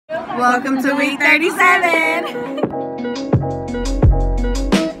Welcome to week 37.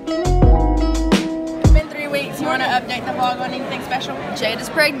 It's been 3 weeks. You want to update the vlog on anything special? Jade is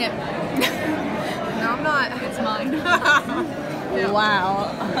pregnant. No, I'm not. It's mine.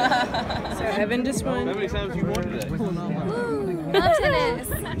 Wow. So Evan just won. How many times you won today? Love tennis.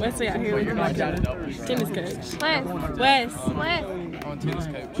 Wesley out here with my tennis coach. Wes. On tennis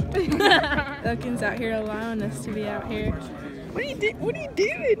coach. Elkin's out here allowing us to be out here. What are you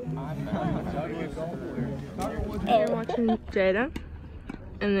doing? You're watching Jada,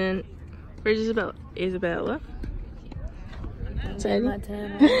 and then where's Isabella? Jada.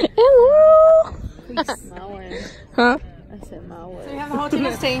 Hello. Huh? I said my word. So we have the whole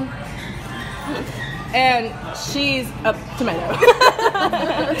tennis team. And she's a tomato.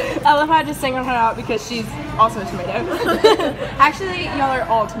 I love how I just singled her out because she's also a tomato. Actually, y'all are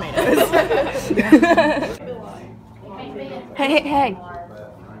all tomatoes. Hey.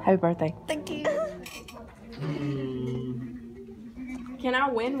 Happy birthday. Thank you. Can I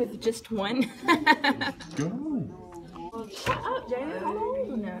win with just one? Go. Shut up, Jada. How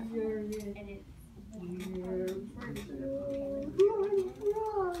old are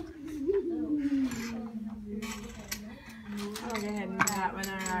I'll go ahead and do that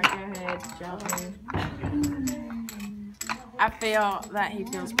whenever I go ahead jumping. I feel that he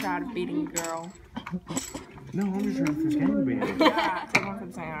feels proud of beating a girl. No, I'm just ready for this game to be over.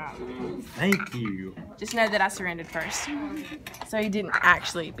 Thank you. Just know that I surrendered first. So he didn't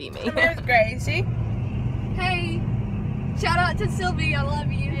actually beat me. There's Gracie. Hey. Shout out to Sylvie. I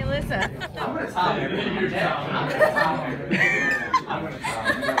love you. Hey, listen.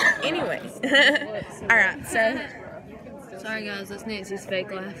 Anyways. Alright, so Sorry guys, that's Nancy's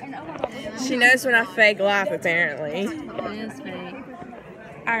fake laugh. She knows when I fake laugh, apparently. It is fake.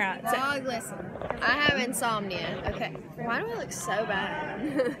 alright, so Dog, listen. I have insomnia. Okay. Why do I look so bad?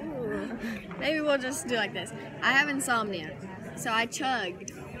 Maybe we'll just do like this. I have insomnia. So I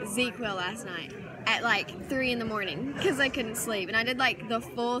chugged ZQL last night at like 3 in the morning because I couldn't sleep. And I did like the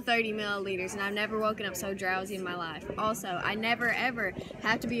full 30 milliliters and I've never woken up so drowsy in my life. Also, I never ever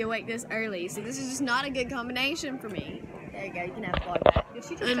have to be awake this early. So this is just not a good combination for me. There you go. You can have the vlog back.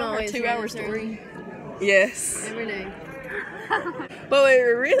 I'm always 2 hours to 3. Yes. Never knew. But what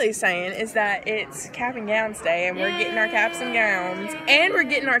we're really saying is that it's cap and gowns day, and we're getting our caps and gowns, and we're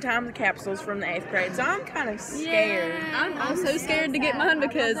getting our time capsules from the 8th grade. So I'm kind of scared. I'm so scared to get mine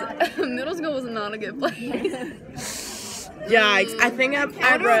because middle school was not a good place. Yikes! I think I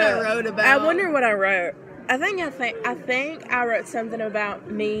wonder what I wrote about. I wonder what I wrote. I think I wrote something about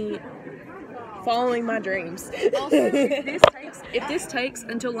me following my dreams. Also, if this takes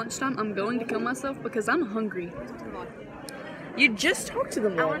until lunchtime, I'm going to kill myself because I'm hungry. You just talked to the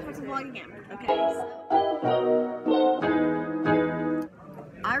I Lord. want to put the vlog again. Okay.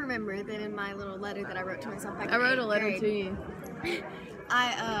 I remember that in my little letter that I wrote to myself back in I wrote a 8th letter grade, to you.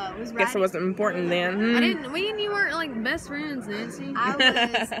 I was Guess it writing. wasn't important then. I didn't. We and you weren't like best friends, Nancy.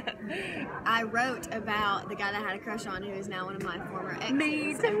 I wrote about the guy that I had a crush on, who is now one of my former exes.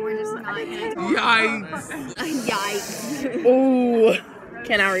 Me And we're just not gonna talk. Yikes! Yikes! Ooh,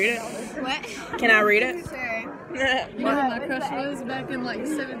 can I read it? What? Can I read it? Sure. You know who my crush was back in like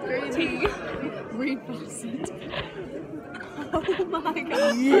 7th grade? Reed Fawcett. Oh my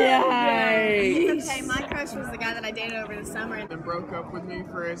god. Yikes! Okay, my crush was the guy that I dated over the summer. And broke up with me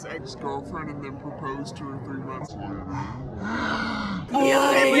for his ex-girlfriend and then proposed to her 3 months later.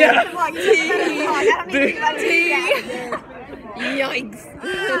 Yikes!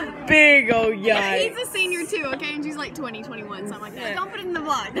 Big ol' He's yikes! a senior too, okay? And she's like 20, 21, so I'm like, don't put it in the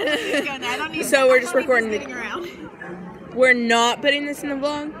vlog. Just go now. I don't need So we're just I don't need recording this it. getting around. We're not putting this in the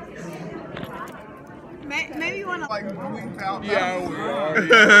vlog? Maybe you want to Like, bleep out. Yeah, we are.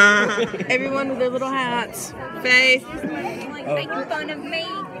 Everyone with their little hats. Faith. Making fun of me.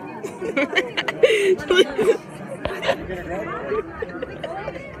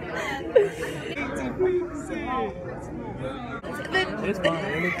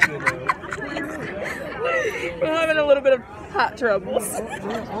 We're having a little bit of hot troubles.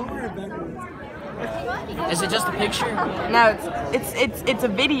 Is it just a picture? no, it's a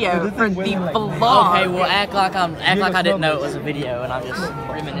video for the vlog. Okay, well act like I didn't know it was a video, and I'm just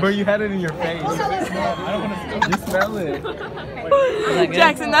reminiscing. But you had it in your face. I don't want to you smell it. Is that good?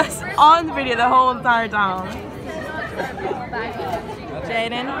 Jackson, that's on the video the whole entire time.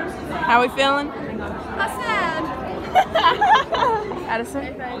 Jaden, how we feeling?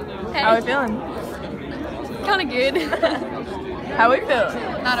 Addison, how we feeling? Kind of good. How we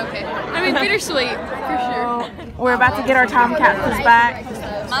feeling? Not okay. I mean, bittersweet for sure. We're about to get our time capsules back.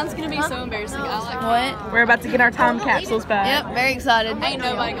 Mine's gonna be so embarrassing. I like What? We're about to get our time capsules back. Yep, very excited. Ain't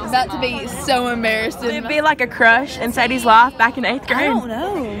nobody gonna About to be so embarrassed. Would it be like a crush in Sadie's life back in 8th grade? I don't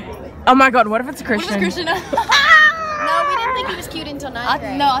know. Oh my god, what if it's a Christian? Christian. No, we didn't think he was cute until 9th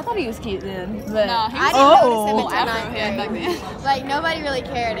grade. No, I thought he was cute then. But No, he I was didn't notice him until afro 9th head back grade. then. Like, nobody really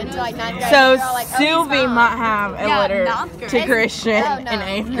cared until like 9th grade. So We were all like, oh, he's Sylvie fine. might have a letter 9th grade. to Christian Oh, no. in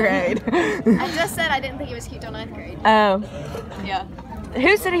 8th grade. I just said I didn't think he was cute till 9th grade. Oh. Yeah.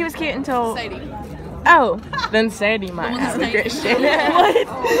 Who said he was cute until... Sadie. Oh, then Sadie might have a Christian.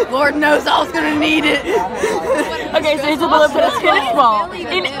 Lord knows I was gonna need it. Okay, so he's a bullet for a tennis ball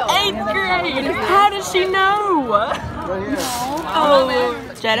in 8th grade. How does she know?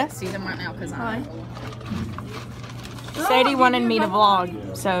 Oh, Jetta? See them right now because I'm. Sadie wanted me to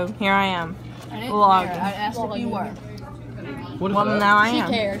vlog, so here I am. Vlogging. I asked if you were. Well, now I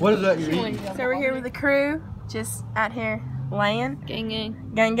am. What is that you're eating? So we're here with the crew, just out here laying. Gang,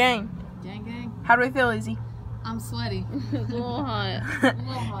 gang. Gang, gang. Gang, gang. How do we feel, Izzy? I'm sweaty. It's a little hot.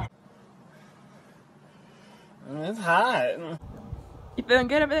 It's hot. You feeling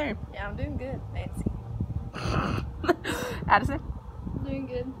good over there? Yeah, I'm doing good, Nancy. Addison? Doing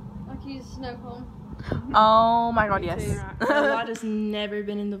good. Like you snow cone. Oh my god, yes. Elijah's never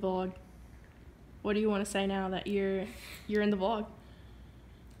been in the vlog. What do you want to say now that you're in the vlog?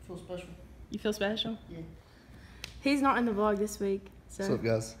 I feel special. You feel special? Yeah. He's not in the vlog this week. So. What's up,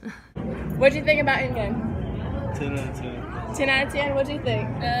 guys? What'd you think about Endgame? 10 out of 10. 10 out of 10? What'd you think?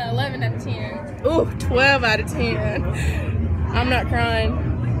 11 out of 10. Ooh, 12 out of 10. I'm not crying.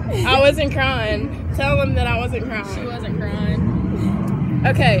 I wasn't crying. Tell them that I wasn't crying. She wasn't crying.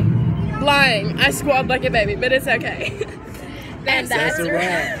 Okay, lying. I squalled like a baby, but it's okay. And that's a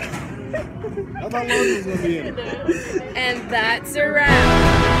wrap. I thought Logan was gonna be in it. And that's a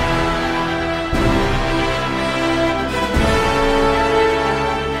wrap.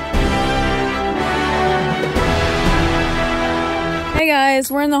 Hey guys,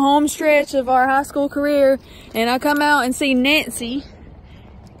 we're in the home stretch of our high school career, and I come out and see Nancy.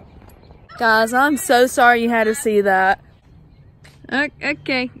 Guys, I'm so sorry you had to see that.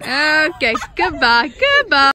 Okay, goodbye.